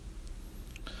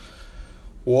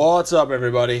What's up,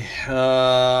 everybody?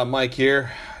 Mike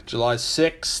here, July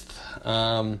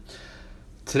 6th.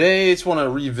 Today, I just want to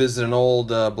revisit an old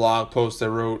blog post I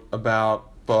wrote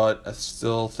about, but I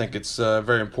still think it's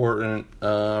very important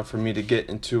for me to get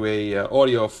into a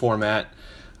audio format.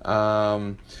 It's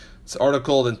an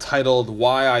article entitled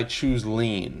 "Why I Choose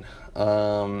Lean."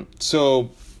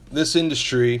 So, this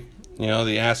industry,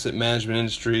 the asset management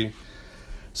industry,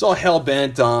 it's all hell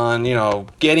bent on,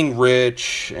 getting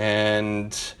rich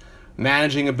and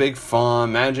managing a big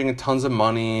fund, managing tons of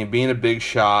money, being a big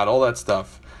shot, all that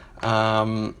stuff.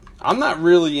 I'm not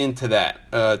really into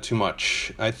that too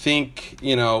much. I think,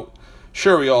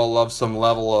 sure, we all love some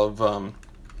level of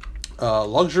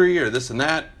luxury or this and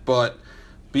that, but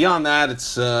beyond that,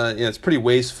 it's pretty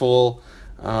wasteful.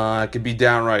 It could be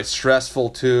downright stressful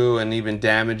too, and even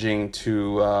damaging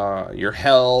to your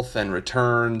health and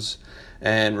returns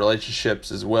and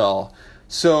relationships as well.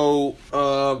 So,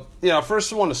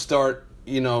 first I want to start,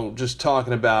 just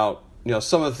talking about,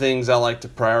 some of the things I like to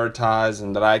prioritize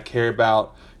and that I care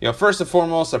about. First and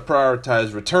foremost, I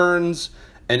prioritize returns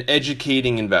and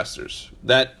educating investors.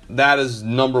 That is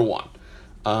number one.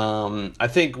 I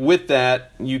think with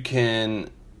that, you can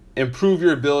improve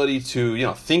your ability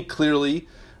to, think clearly.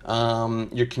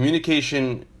 Your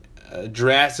communication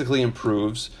drastically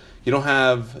improves. You don't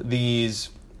have these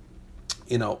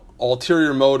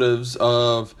ulterior motives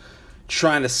of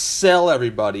trying to sell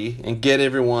everybody and get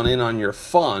everyone in on your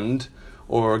fund,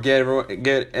 or get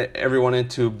everyone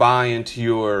into buy into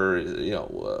your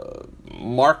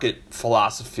market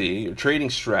philosophy, your trading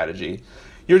strategy.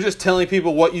 You're just telling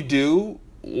people what you do,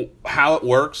 how it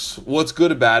works, what's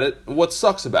good about it, what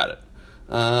sucks about it.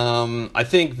 I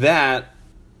think that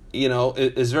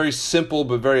is very simple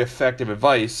but very effective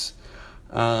advice.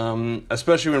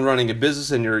 Especially when running a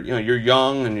business and you're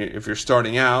young and if you're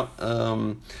starting out,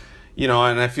 and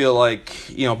I feel like,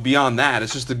 beyond that,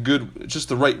 it's just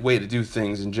the right way to do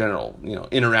things in general,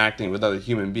 interacting with other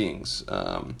human beings.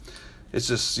 It's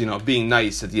just, being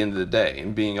nice at the end of the day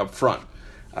and being upfront.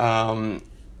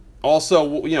 Also,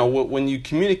 when you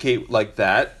communicate like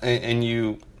that and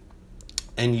you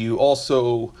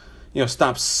also,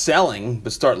 stop selling,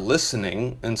 but start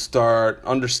listening and start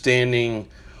understanding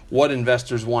what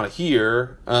investors want to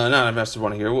hear,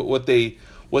 what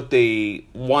they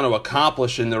want to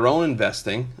accomplish in their own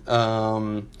investing.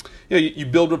 You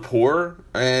build rapport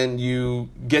and you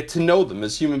get to know them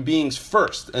as human beings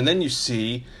first, and then you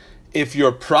see if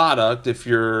your product, if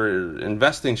your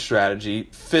investing strategy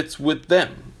fits with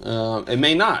them. It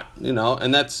may not,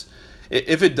 and that's,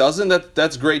 if it doesn't,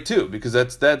 that's great too, because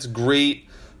that's great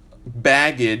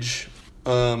baggage.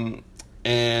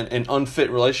 And an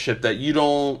unfit relationship that you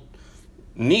don't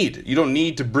need. You don't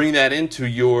need to bring that into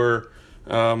your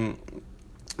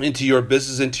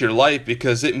business, into your life,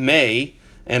 because it may,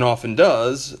 and often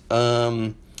does,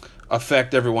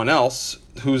 affect everyone else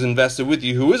who's invested with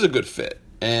you, who is a good fit.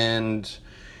 And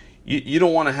you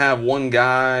don't want to have one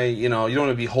guy, you don't want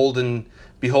to be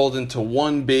beholden to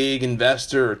one big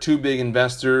investor or two big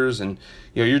investors, and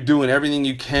you're doing everything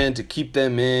you can to keep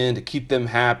them in, to keep them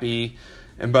happy.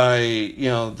 And by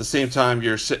the same time,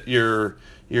 you're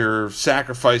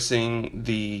sacrificing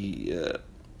the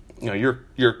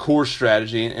your core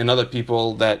strategy, and other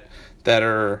people that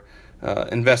are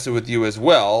invested with you as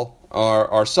well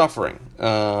are suffering.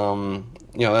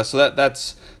 That's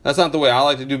not the way I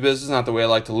like to do business. Not the way I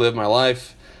like to live my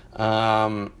life.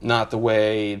 Not the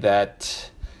way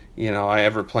that I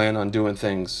ever plan on doing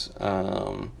things.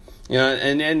 And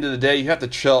at the end of the day, you have to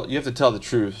tell the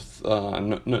truth,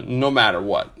 no matter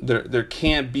what. There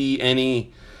can't be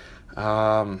any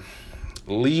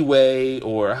leeway,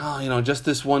 or just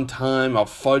this one time I'll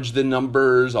fudge the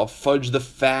numbers, I'll fudge the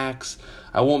facts,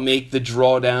 I won't make the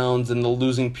drawdowns and the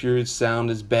losing periods sound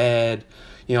as bad.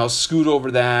 I'll scoot over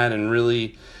that and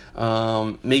really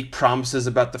make promises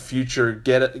about the future,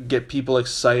 get people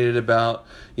excited about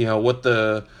what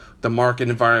the market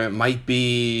environment might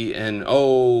be, and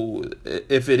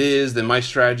if it is, then my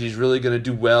strategy is really going to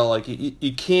do well. Like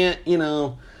you can't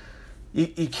you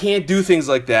can't do things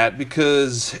like that,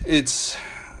 because it's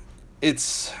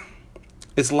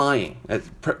lying,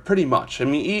 pretty much. I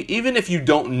mean, even if you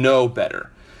don't know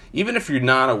better, even if you're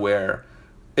not aware,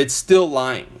 it's still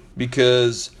lying,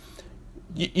 because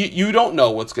you don't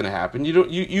know what's going to happen.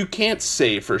 You can't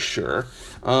say for sure.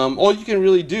 All you can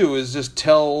really do is just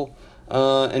tell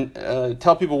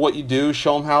people what you do,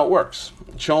 show them how it works,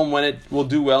 show them when it will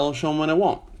do well, and show them when it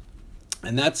won't.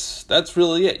 And that's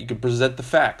really it. You can present the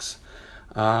facts.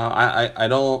 I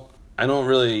don't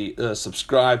really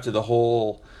subscribe to the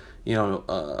whole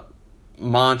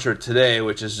mantra today,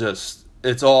 which is just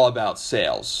it's all about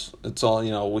sales. It's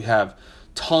all, we have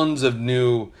tons of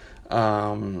new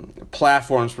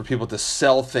platforms for people to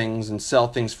sell things and sell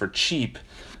things for cheap.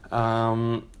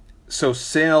 So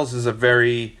sales is a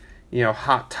very,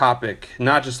 hot topic,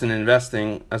 not just in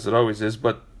investing as it always is,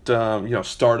 but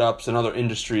startups and other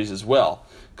industries as well,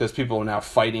 because people are now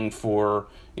fighting for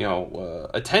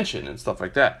attention and stuff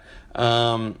like that.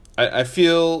 I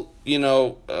feel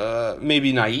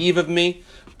maybe naive of me,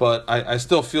 but I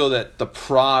still feel that the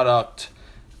product,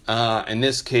 in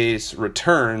this case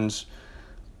returns,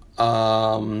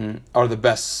 are the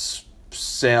best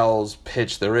sales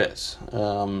pitch there is.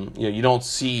 You don't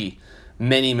see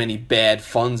many bad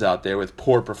funds out there with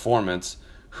poor performance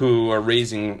who are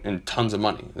raising in tons of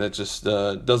money. That just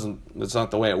that's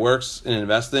not the way it works in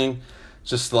investing.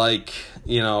 Just like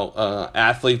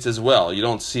athletes as well. You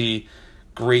don't see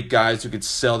great guys who could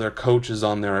sell their coaches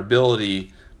on their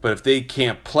ability, but if they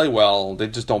can't play well, they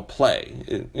just don't play.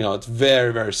 It's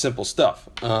very, very simple stuff.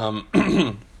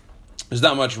 There's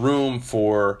not much room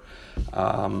for,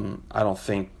 I don't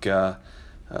think,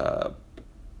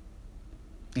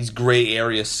 these gray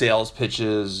area sales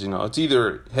pitches. It's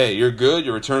either, hey, you're good,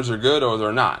 your returns are good, or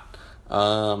they're not.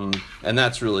 And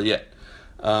that's really it.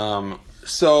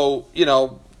 So,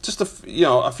 just a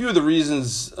few of the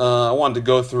reasons I wanted to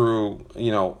go through,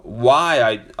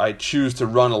 why I choose to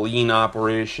run a lean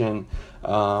operation.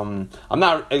 I'm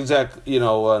not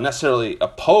necessarily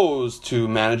opposed to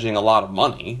managing a lot of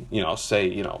money,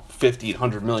 say, $50,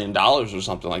 $100 million or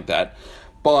something like that.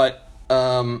 But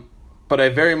I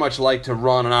very much like to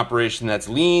run an operation that's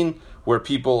lean, where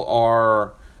people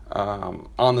are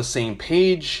on the same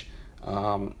page,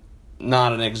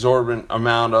 not an exorbitant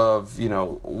amount of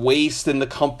waste in the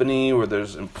company, where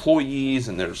there's employees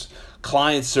and there's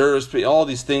client service, all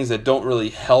these things that don't really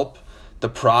help the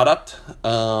product.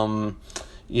 I'm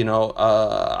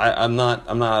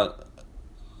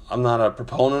not a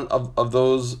proponent of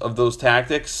those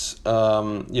tactics.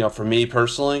 For me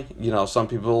personally, some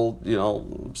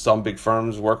people, some big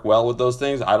firms work well with those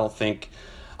things. I don't think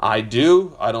I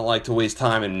do. I don't like to waste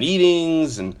time in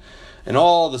meetings and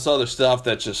all this other stuff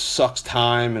that just sucks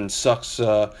time and sucks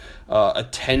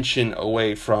attention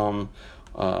away from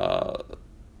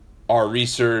our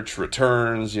research,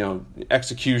 returns,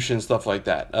 execution, stuff like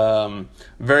that.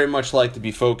 Very much like to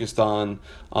be focused on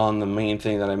the main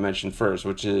thing that I mentioned first,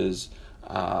 which is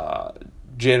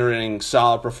generating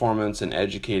solid performance and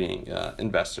educating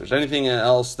investors. Anything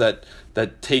else that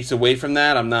takes away from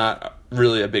that, I'm not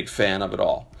really a big fan of at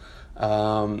all.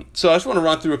 So I just want to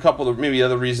run through a couple of maybe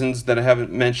other reasons that I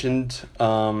haven't mentioned.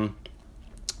 Some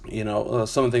of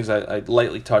the things I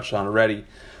lightly touched on already,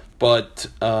 but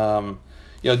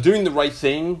doing the right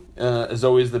thing is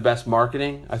always the best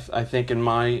marketing. I think, in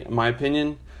my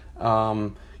opinion,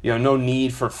 no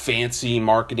need for fancy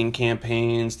marketing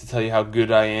campaigns to tell you how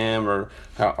good I am or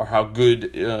how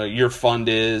good your fund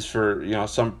is for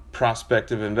some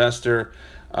prospective investor.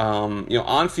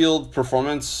 On-field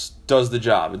performance does the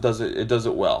job. It does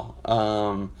it well.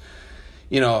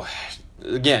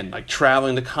 Again, like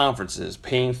traveling to conferences,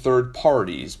 paying third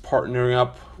parties, partnering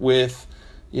up with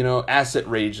asset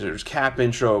raisers, cap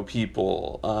intro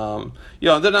people.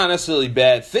 They're not necessarily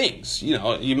bad things.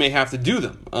 You may have to do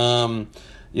them.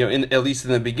 At least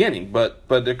in the beginning, but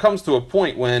there comes to a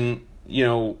point when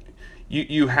you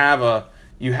have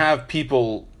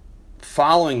people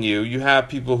following you. You have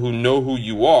people who know who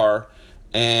you are,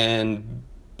 and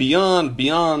beyond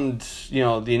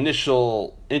the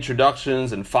initial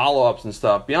introductions and follow-ups and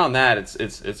stuff, beyond that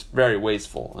it's very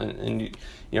wasteful. And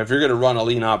if you're going to run a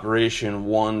lean operation,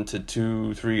 1 to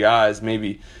 2, 3 guys,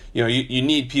 maybe you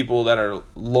need people that are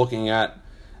looking at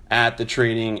the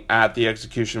trading, at the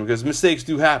execution, because mistakes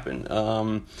do happen.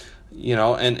 And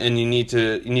you need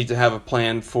to have a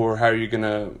plan for how you're going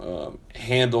to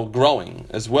handle growing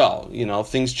as well.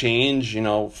 Things change.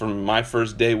 From my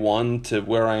first day one to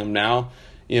where I am now,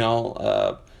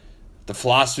 the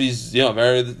philosophy's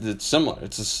very similar.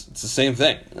 It's the same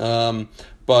thing.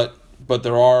 But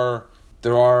there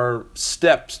are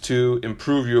steps to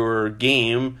improve your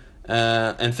game,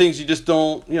 and things you just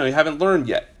don't you haven't learned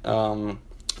yet.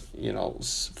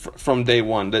 From day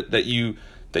one that you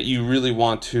really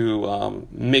want to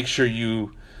make sure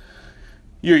you're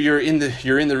in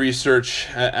the research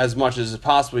as much as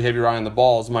possible. You have your eye on the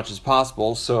ball as much as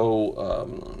possible. So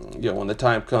when the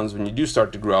time comes when you do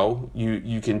start to grow,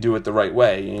 you can do it the right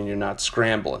way, and you're not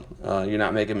scrambling. You're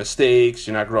not making mistakes.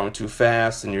 You're not growing too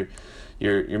fast, and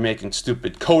you're making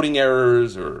stupid coding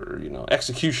errors or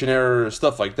execution errors,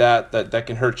 stuff like that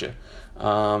can hurt you.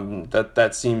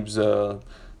 That seems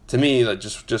to me like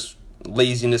just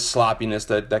laziness, sloppiness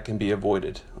that can be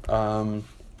avoided. I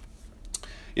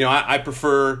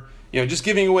prefer, just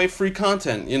giving away free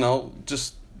content,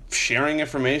 just sharing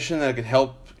information that could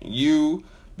help you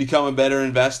become a better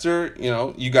investor,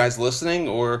 you guys listening,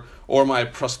 or my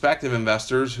prospective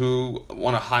investors who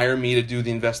want to hire me to do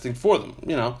the investing for them.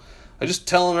 I just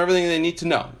tell them everything they need to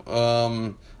know.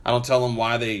 I don't tell them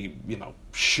why they,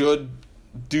 should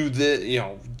do this,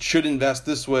 should invest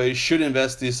this way, should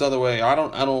invest this other way.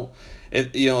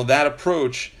 That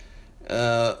approach,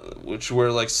 which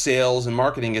where like sales and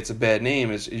marketing gets a bad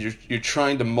name, is you're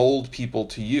trying to mold people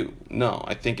to you. No,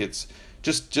 I think it's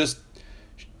just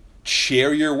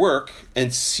share your work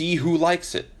and see who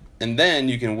likes it, and then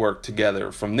you can work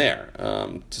together from there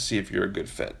to see if you're a good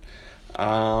fit.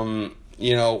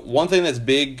 One thing that's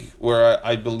big where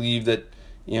I believe that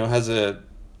has a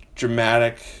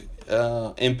dramatic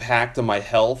impact on my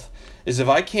health is if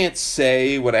I can't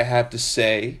say what I have to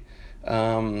say,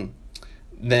 then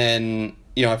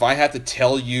if I have to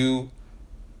tell you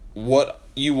what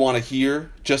you want to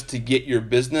hear just to get your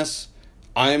business,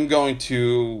 my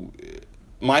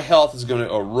health is going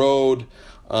to erode.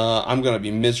 I'm going to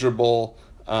be miserable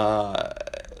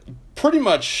pretty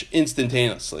much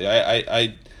instantaneously.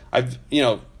 I've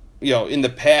in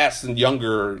the past and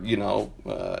younger,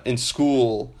 in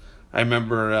school, I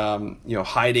remember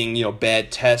hiding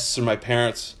bad tests from my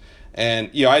parents,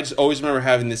 and I just always remember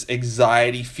having this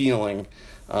anxiety feeling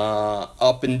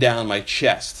up and down my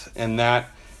chest, and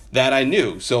that I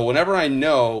knew. So whenever I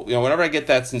get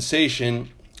that sensation,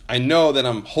 I know that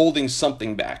I'm holding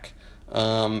something back,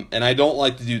 and I don't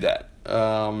like to do that.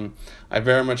 I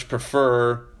very much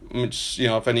prefer,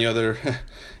 if any other,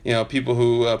 people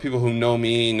who know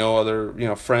me, know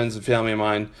other, friends and family of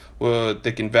mine,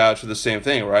 they can vouch for the same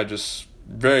thing, where I just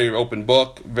very open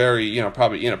book, very,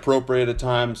 probably inappropriate at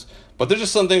times, but there's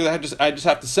just some things that I just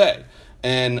have to say.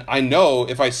 And I know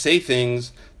if I say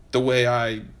things the way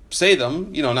I say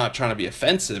them, not trying to be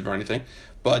offensive or anything,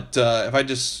 but if I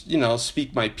just,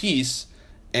 speak my piece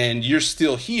and you're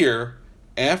still here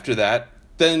after that,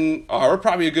 then we're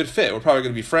probably a good fit. We're probably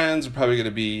going to be friends. We're probably going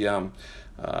to be in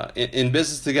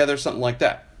business together, something like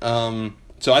that.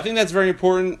 So I think that's very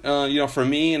important, for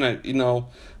me, and it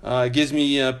gives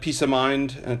me peace of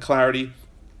mind and clarity.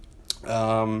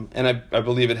 And I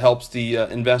believe it helps the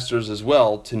investors as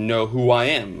well to know who I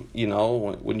am.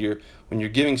 When you're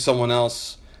giving someone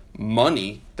else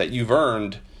money that you've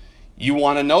earned, you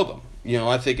want to know them.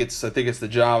 I think it's the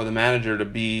job of the manager to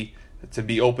be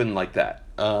open like that.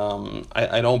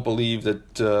 I don't believe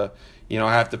that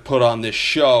I have to put on this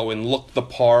show and look the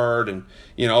part and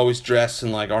always dress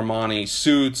in like Armani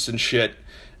suits and shit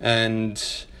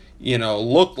and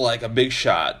look like a big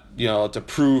shot, to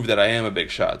prove that I am a big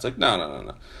shot. It's like,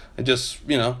 no. I just,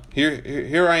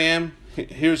 here I am.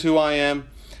 Here's who I am.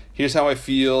 Here's how I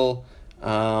feel.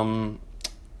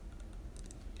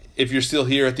 If you're still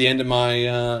here at the end of my,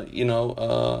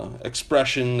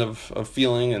 expression of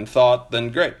feeling and thought, then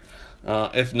great.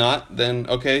 If not, then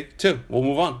okay, too. We'll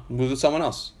move on. Move to someone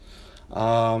else.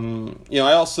 I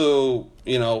also,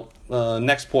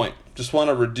 next point, just want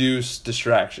to reduce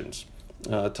distractions.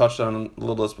 Touched on a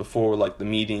little this before, like the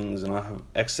meetings, and I have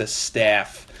excess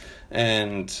staff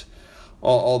and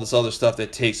all this other stuff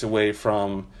that takes away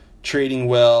from trading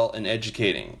well and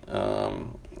educating.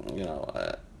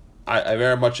 I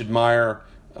very much admire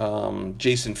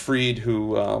Jason Fried,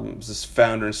 who is this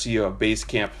founder and CEO of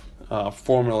Basecamp,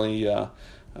 formerly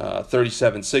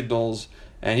 37 Signals,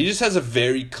 and he just has a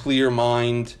very clear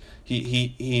mind.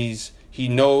 He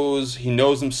knows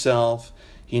himself.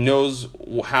 He knows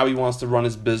how he wants to run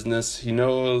his business. He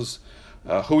knows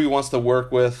who he wants to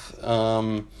work with,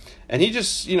 and he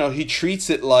just he treats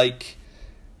it like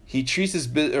he treats his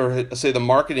the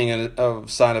marketing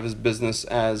side of his business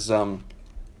as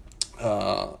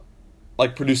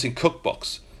like producing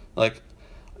cookbooks. Like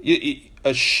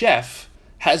a chef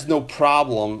has no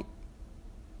problem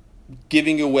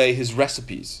giving away his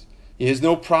recipes. He has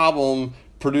no problem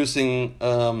producing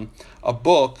a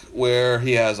book where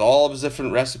he has all of his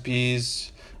different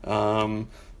recipes,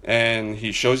 and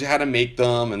he shows you how to make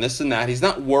them and this and that. He's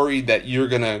not worried that you're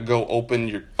gonna go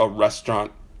open a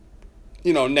restaurant,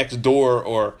 next door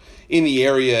or in the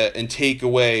area and take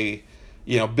away,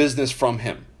 business from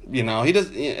him. He does,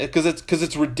 because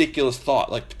it's ridiculous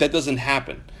thought. Like, that doesn't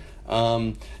happen.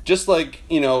 Just like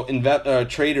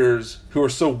traders who are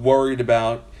so worried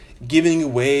about giving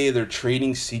away their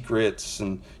trading secrets,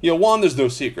 and one, there's no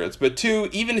secrets, but two,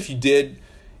 even if you did,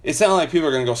 it's not like people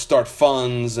are going to go start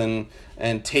funds and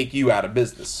take you out of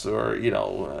business, or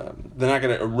they're not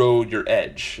going to erode your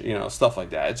edge, stuff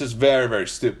like that. It's just very, very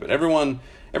stupid. Everyone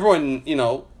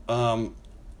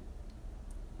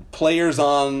players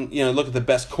on, look at the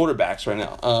best quarterbacks right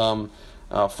now.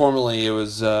 Formerly, it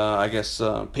was,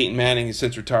 Peyton Manning, who's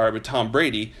since retired, but Tom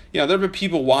Brady. There have been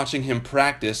people watching him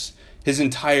practice his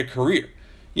entire career.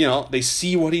 They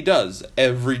see what he does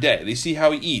every day. They see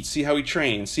how he eats, see how he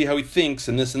trains, see how he thinks,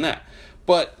 and this and that.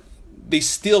 But they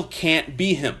still can't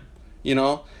be him.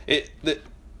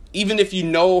 Even if you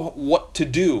know what to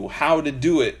do, how to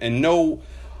do it, and know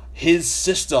his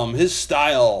system, his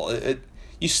style,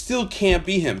 you still can't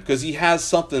be him because he has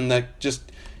something that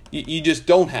you just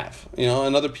don't have,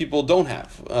 and other people don't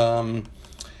have.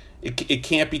 It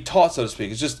can't be taught, so to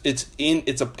speak.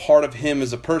 It's a part of him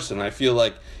as a person. I feel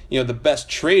like the best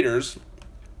traders,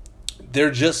 they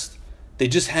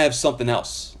just have something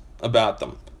else about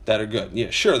them that are good. Yeah,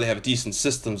 sure, they have decent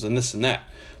systems and this and that,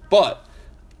 but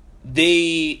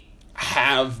they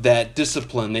have that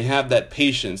discipline. They have that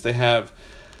patience. They go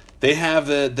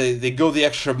the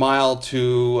extra mile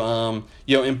to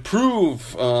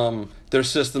improve their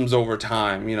systems over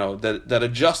time. That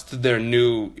adjust to their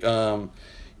new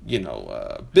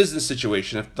business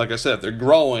situation. Like I said, if they're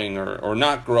growing or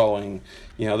not growing,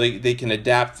 they can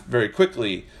adapt very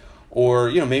quickly. Or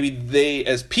maybe they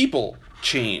as people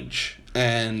change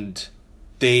and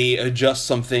they adjust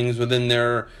some things within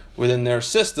their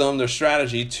system, their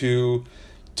strategy to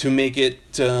make it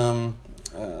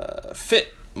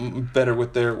fit better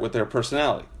with their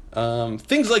personality.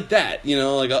 Things like that,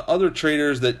 like other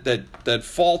traders that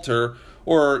falter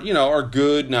or are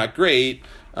good, not great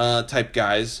type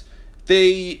guys.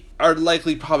 They are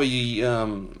likely probably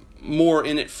more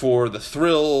in it for the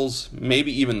thrills,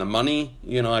 maybe even the money.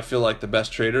 I feel like the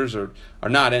best traders are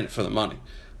not in it for the money.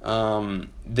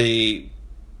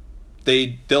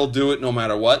 They'll do it no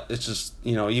matter what. It's just,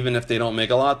 even if they don't make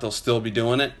a lot, they'll still be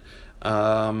doing it.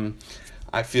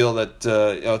 I feel that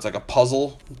it's like a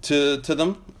puzzle to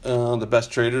them. The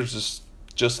best traders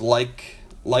just like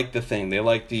the thing. They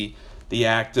like the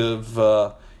act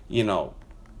of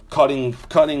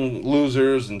cutting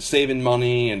losers and saving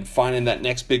money and finding that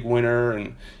next big winner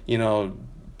and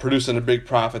producing a big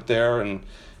profit there. And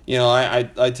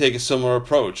I take a similar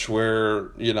approach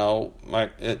where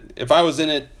if I was in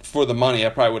it for the money, I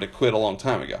probably would have quit a long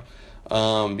time ago.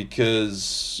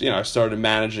 Because I started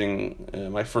managing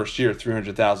my first year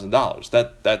 $300,000.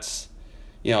 That's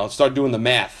start doing the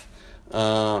math,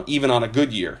 even on a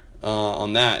good year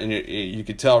on that, and you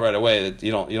could tell right away that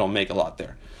you don't make a lot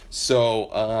there.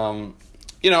 So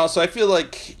so I feel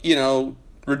like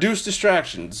reduce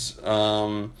distractions.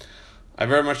 I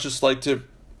very much just like to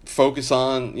focus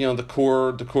on the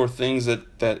core things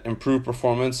that improve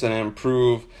performance and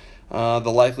improve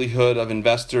the likelihood of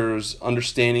investors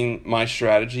understanding my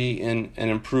strategy and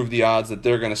improve the odds that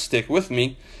they're going to stick with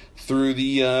me through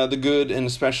the good and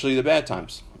especially the bad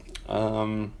times.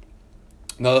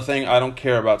 Another thing, I don't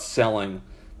care about selling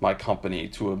my company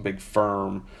to a big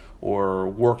firm or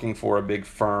working for a big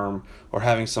firm or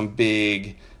having some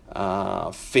big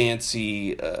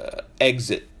fancy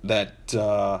exit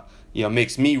that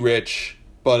makes me rich,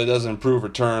 but it doesn't improve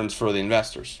returns for the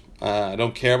investors. I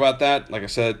don't care about that. Like I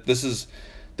said, this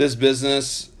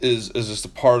business is just a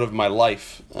part of my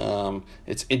life.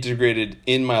 It's integrated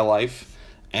in my life,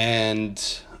 and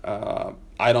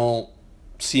I don't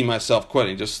see myself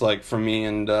quitting. Just like for me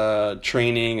and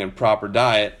training and proper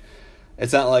diet,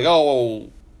 it's not like,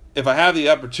 if I have the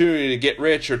opportunity to get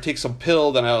rich or take some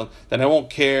pill, then I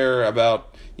won't care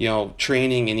about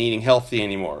training and eating healthy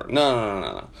anymore.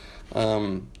 No.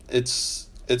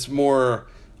 It's more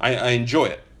I enjoy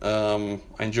it. I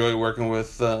enjoy working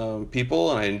with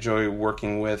people, and I enjoy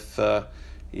working with a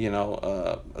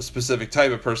specific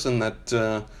type of person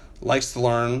that likes to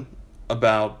learn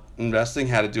about investing,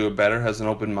 how to do it better, has an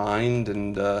open mind,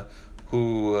 and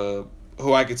who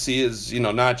I could see as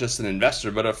not just an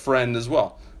investor but a friend as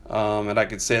well. And I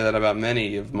could say that about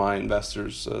many of my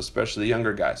investors, especially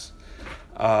younger guys.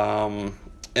 And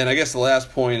I guess the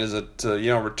last point is that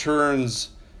returns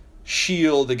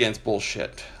shield against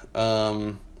bullshit.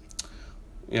 When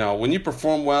you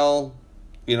perform well,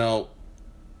 you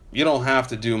don't have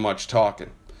to do much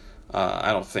talking.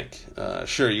 I don't think.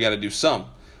 Sure, you got to do some,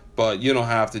 but you don't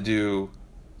have to do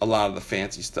a lot of the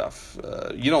fancy stuff.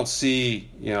 You don't see,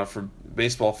 for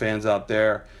baseball fans out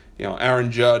there,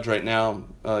 Aaron Judge right now,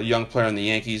 a young player in the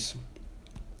Yankees,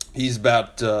 he's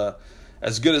about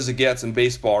as good as it gets in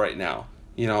baseball right now.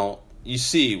 You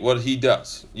see what he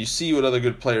does. You see what other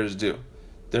good players do.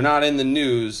 They're not in the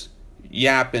news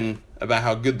yapping about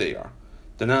how good they are.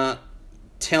 They're not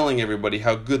telling everybody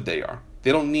how good they are.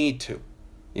 They don't need to.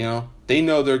 They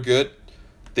know they're good.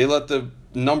 They let the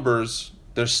numbers,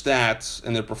 their stats,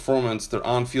 and their performance, their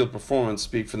on-field performance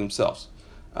speak for themselves.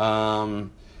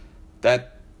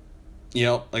 that,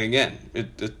 like again,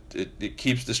 it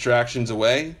keeps distractions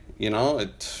away.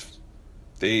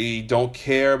 They don't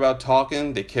care about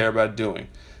talking, they care about doing,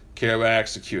 care about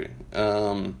executing.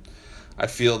 I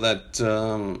feel that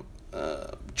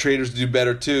traders do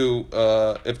better too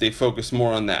if they focus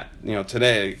more on that.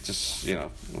 Today, just,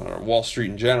 or Wall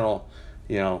Street in general,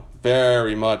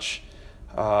 very much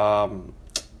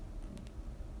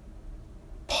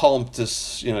pumped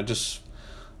this, just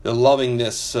they're loving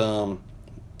this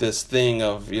this thing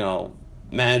of,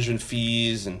 management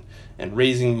fees and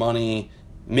raising money,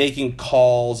 making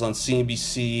calls on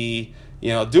CNBC,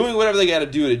 doing whatever they got to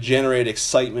do to generate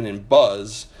excitement and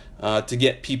buzz to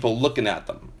get people looking at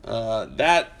them.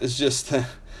 That is just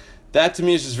that to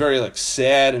me is just very like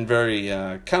sad and very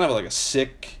kind of like a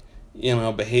sick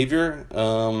behavior.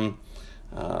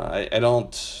 I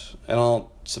don't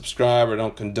subscribe or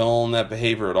don't condone that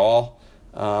behavior at all.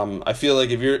 I feel like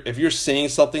if you're saying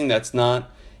something that's not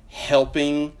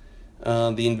helping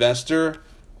the investor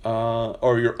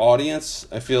or your audience,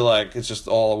 I feel like it's just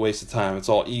all a waste of time. It's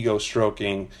all ego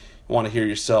stroking, want to hear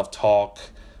yourself talk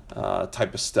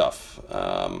type of stuff.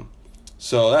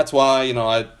 So that's why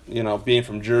being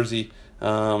from Jersey,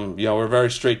 we're very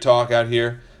straight talk out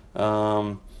here.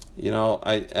 I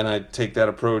take that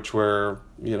approach where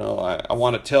I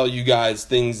want to tell you guys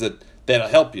things that'll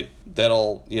help you.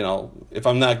 That'll if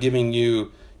I'm not giving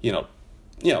you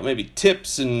maybe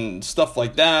tips and stuff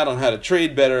like that on how to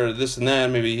trade better, this and that,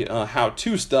 maybe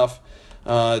how-to stuff to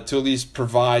at least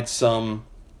provide some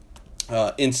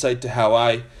insight to how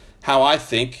I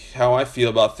think, how I feel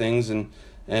about things, and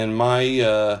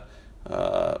my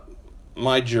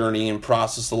my journey and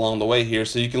process along the way here,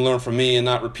 so you can learn from me and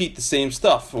not repeat the same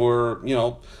stuff or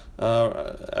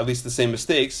at least the same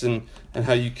mistakes, and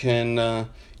how you can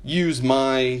use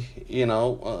my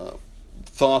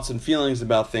thoughts and feelings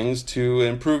about things to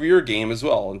improve your game as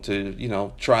well, and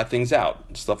to try things out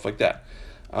and stuff like that.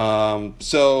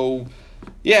 So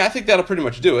yeah, I think that'll pretty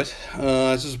much do it.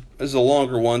 This is a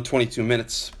longer one, 22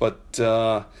 minutes, but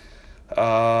yeah,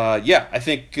 I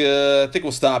think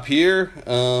we'll stop here.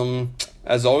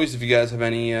 As always, if you guys have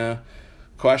any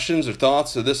questions or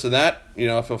thoughts or this or that,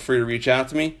 feel free to reach out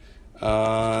to me.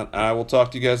 I will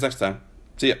talk to you guys next time.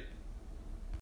 See ya.